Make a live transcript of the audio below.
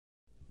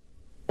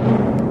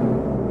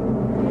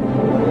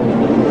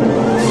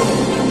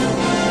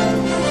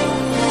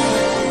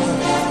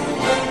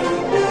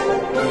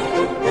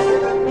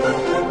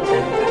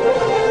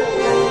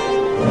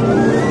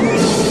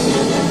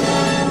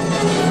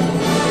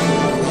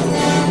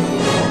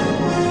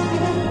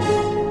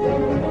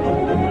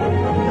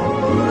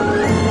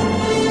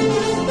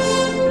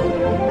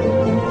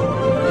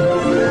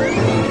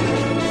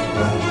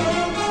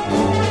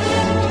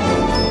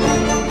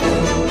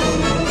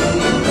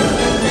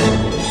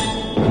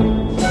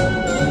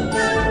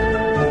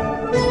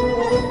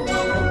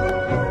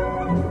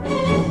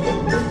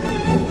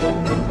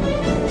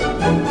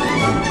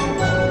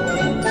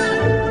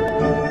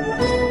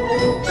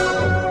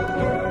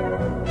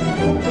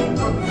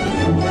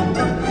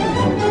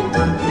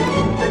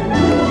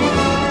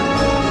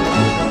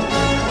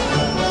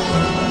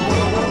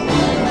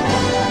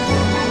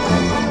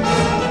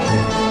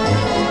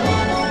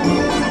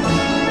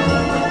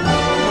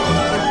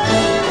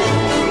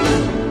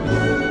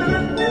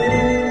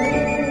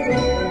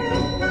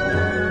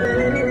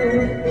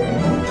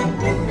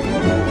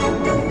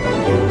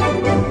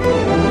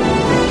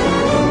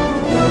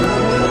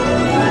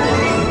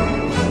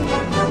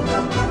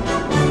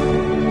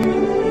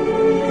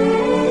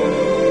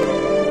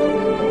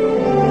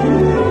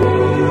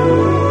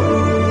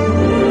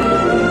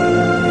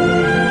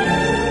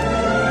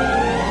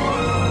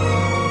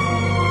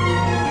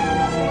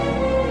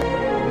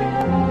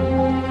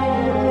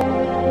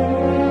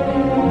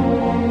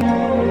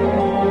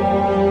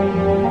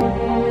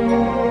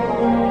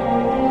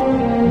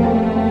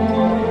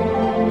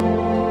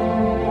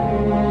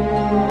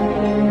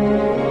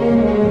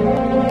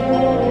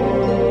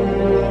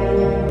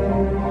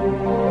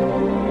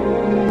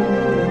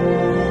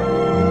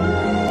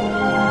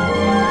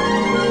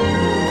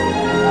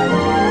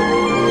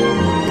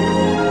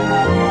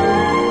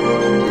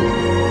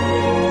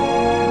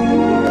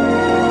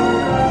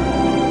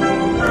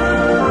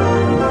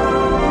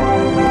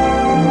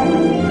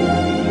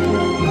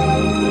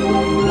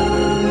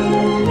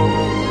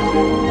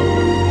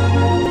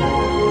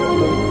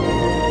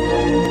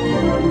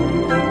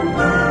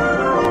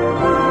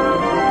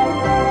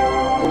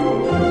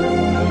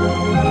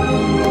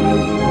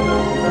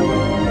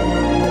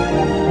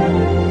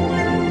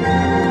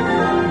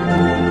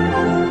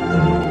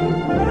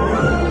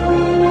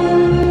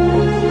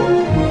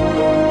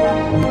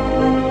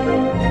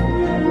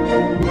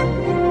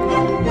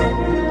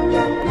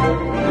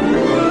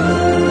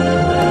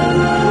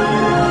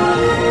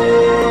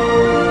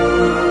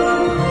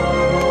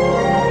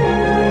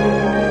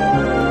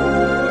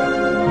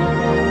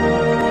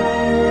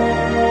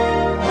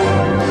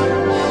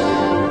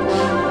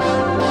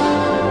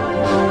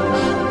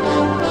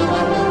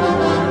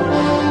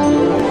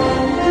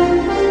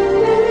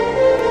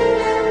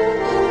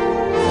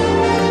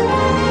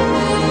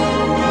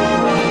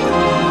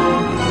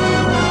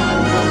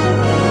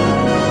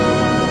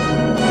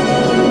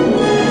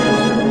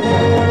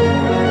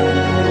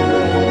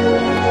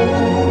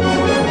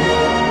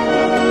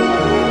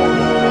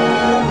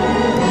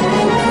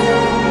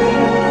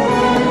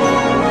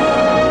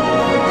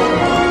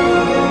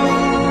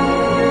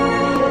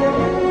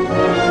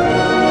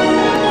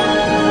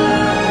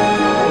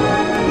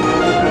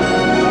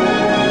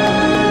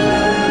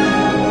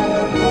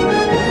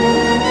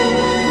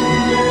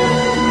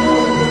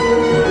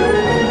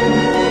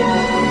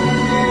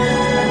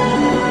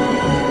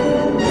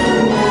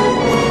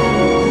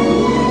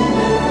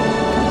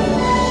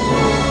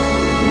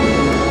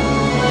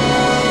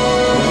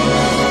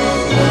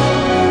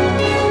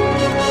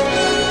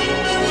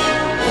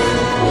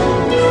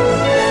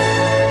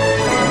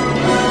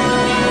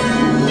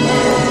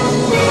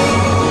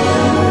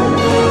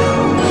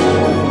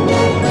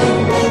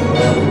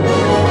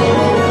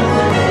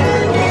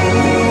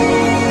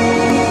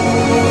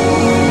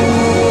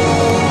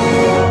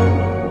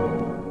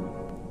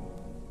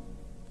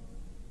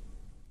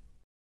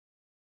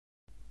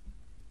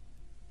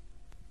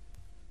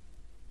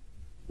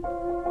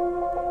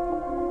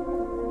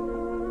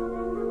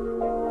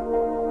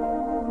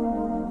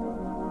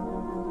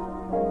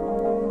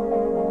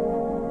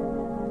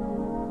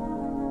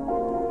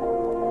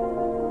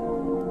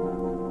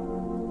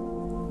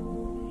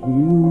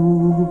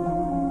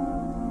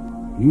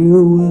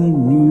You were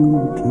new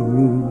to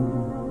me.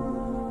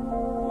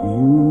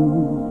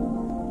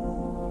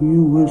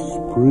 You were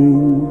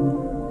spring.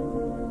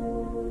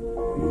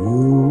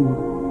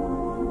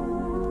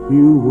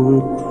 You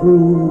were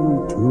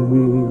true to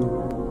me.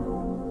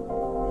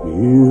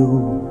 You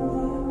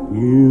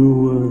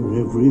were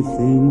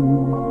everything.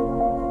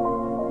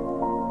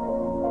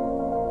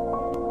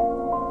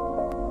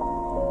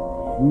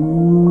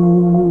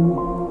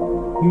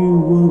 You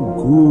were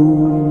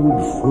good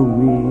for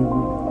me.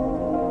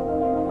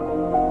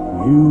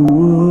 You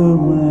were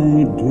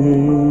my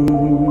day.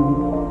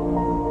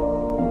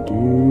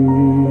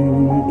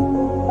 Did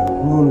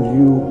all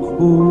you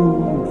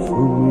could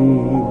for me.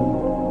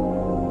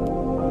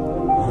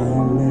 I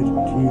let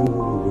you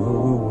go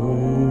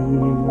away.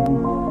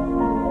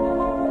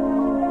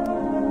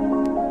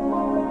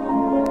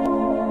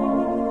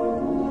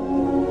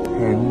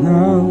 And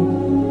now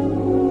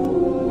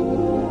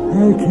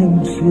I can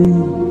see.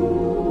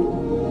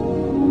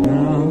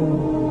 Now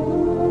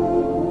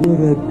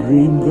you're a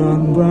dream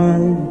gone by.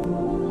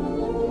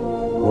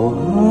 Oh,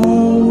 how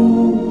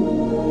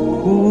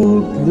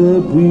could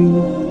there be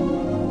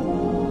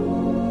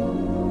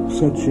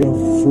such a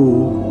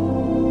fool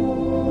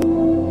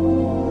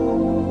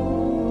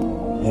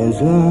as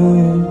I?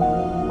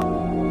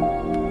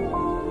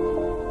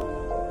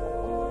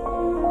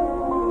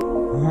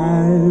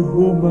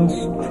 Who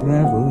must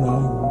travel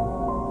on.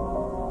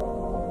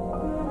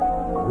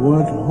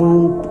 What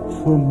hope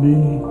for me?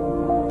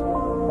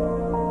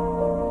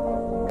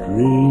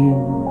 Dream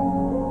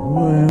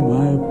where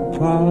my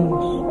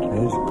past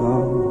has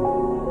gone.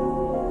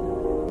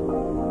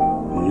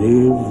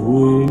 Live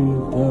with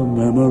the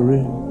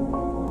memory.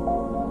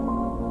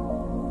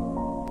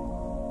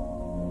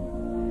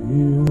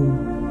 You,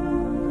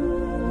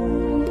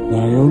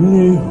 my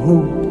only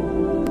hope.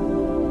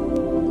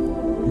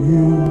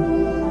 You,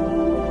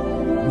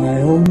 my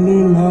only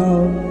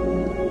love.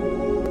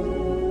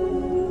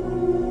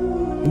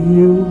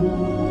 You.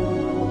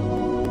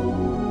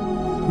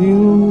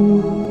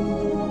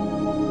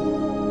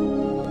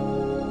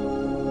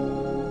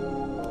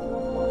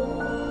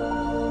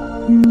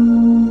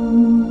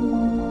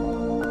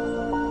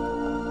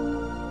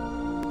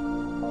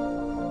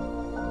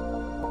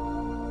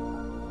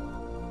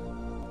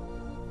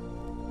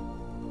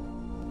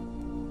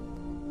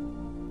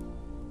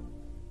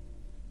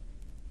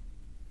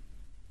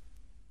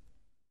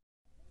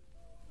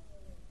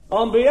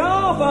 On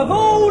behalf of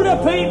all the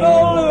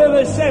people who have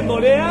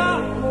assembled here,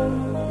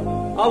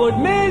 I would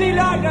merely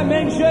like to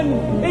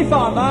mention, if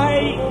I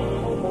may,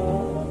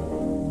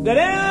 that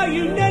our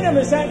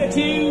unanimous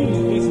attitude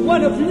is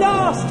one of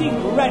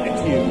lasting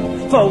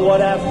gratitude for what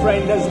our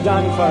friend has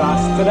done for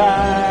us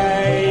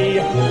today.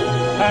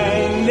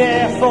 And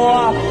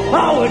therefore,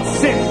 I would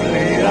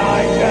simply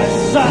like to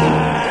say,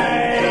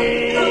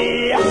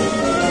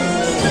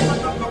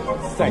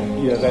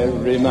 thank you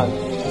very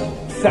much.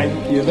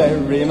 Thank you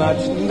very much,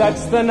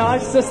 that's the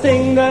nicest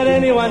thing that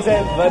anyone's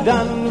ever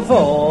done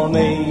for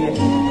me.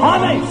 I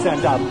may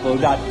sound double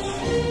Dutch,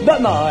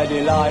 but my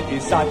delight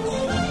is such.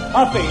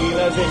 I feel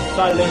as if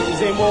a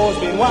losing war's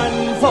been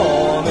won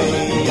for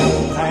me.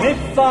 And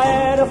if I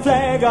had a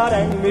flag, I'd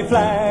hang me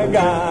flag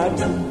out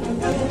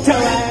to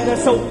add a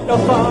sort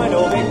of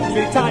final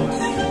victory touch.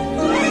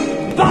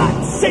 But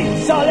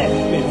since I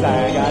left me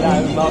flag at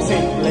home, I'll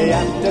simply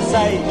have to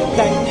say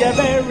thank you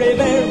very,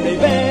 very,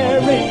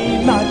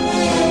 very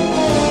much.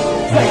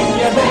 Thank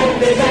you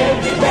very,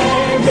 very,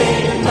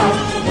 very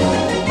much.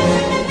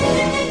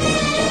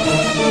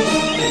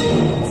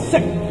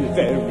 Thank you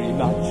very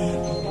much.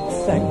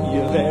 Thank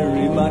you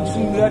very much.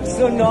 That's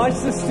the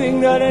nicest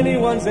thing that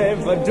anyone's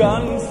ever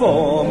done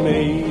for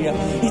me.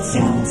 It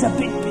sounds a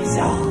bit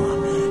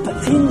bizarre,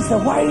 but things the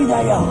way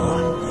they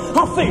are,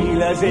 I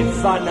feel as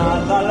if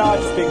another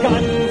life's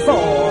begun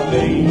for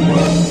me.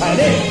 And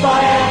if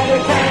I had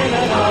a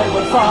cannon, I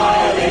would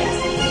fire it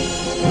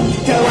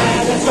to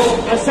add a sort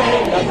of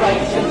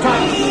celebration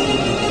touch.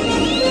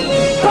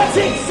 But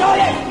since I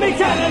left me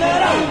cannon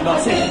at home, I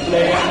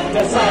simply have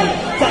to say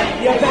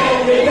thank you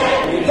very,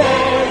 very,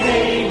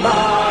 very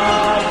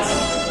much.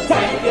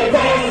 Thank you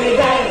very,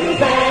 very,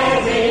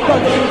 very much.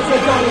 Police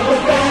are going to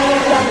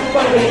better.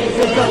 Police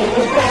are going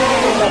to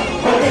better.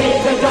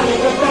 Police are going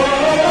to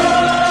better.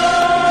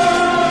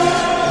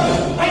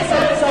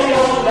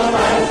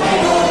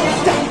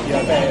 Thank you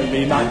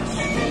very much.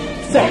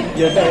 Thank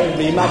you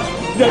very much.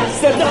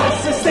 That's the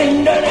nicest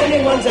thing that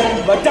anyone's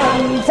ever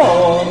done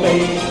for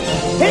me.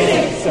 It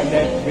isn't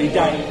every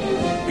day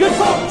good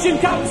fortune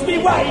comes me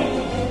way.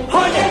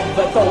 I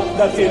never thought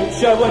the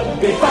future would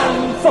be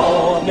fun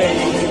for me.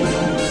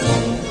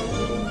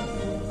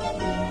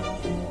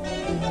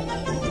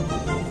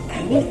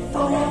 And if I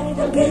had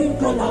a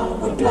bugle, I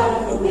would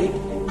blow it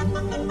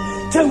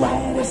to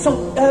add a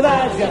sort of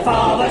as your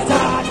father's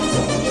touch.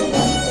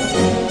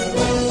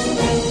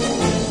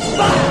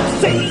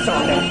 Since I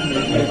left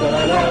me bugle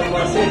alone, I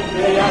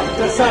simply have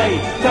to say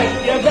thank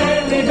you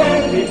very,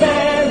 very,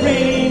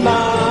 very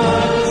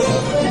much.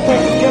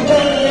 Thank you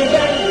very,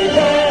 very,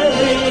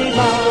 very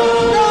much.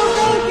 No,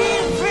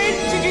 dear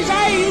friends, it is I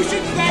who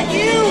should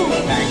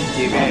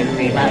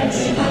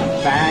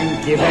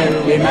Thank you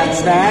very much,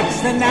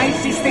 that's the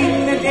nicest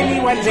thing that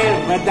anyone's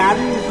ever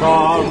done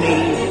for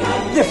me.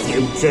 The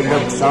future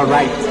looks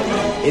alright,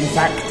 in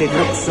fact it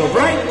looks so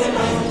bright,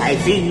 I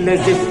feel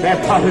as if they're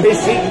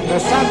polishing the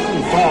sun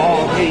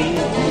for me.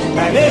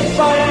 And if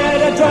I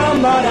had a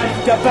drum, I'd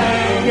have to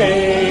bang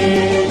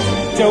it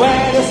to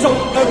add a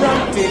sort of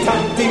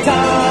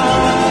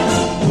rumty-tumty-touch.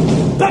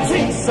 But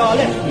since I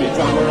left me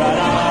drummer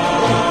and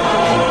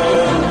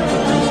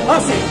I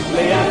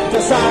simply have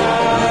to say,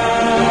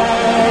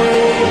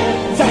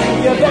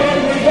 thank you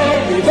very,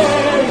 very,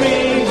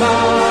 very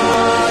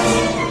much.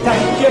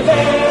 Thank you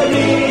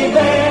very,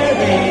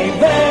 very,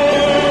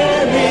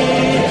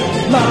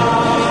 very much.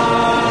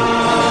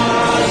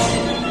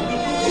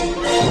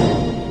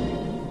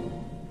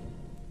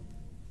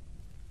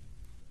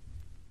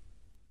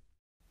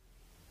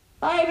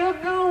 I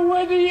don't know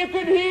whether you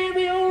could hear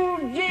me,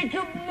 old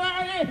Jacob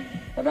Marley,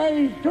 and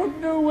I don't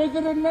know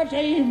whether or not I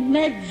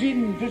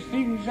imagined the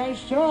things I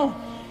saw,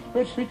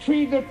 but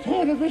between the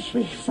pair of us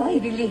we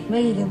finally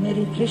made a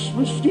Merry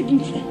Christmas,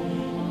 didn't we?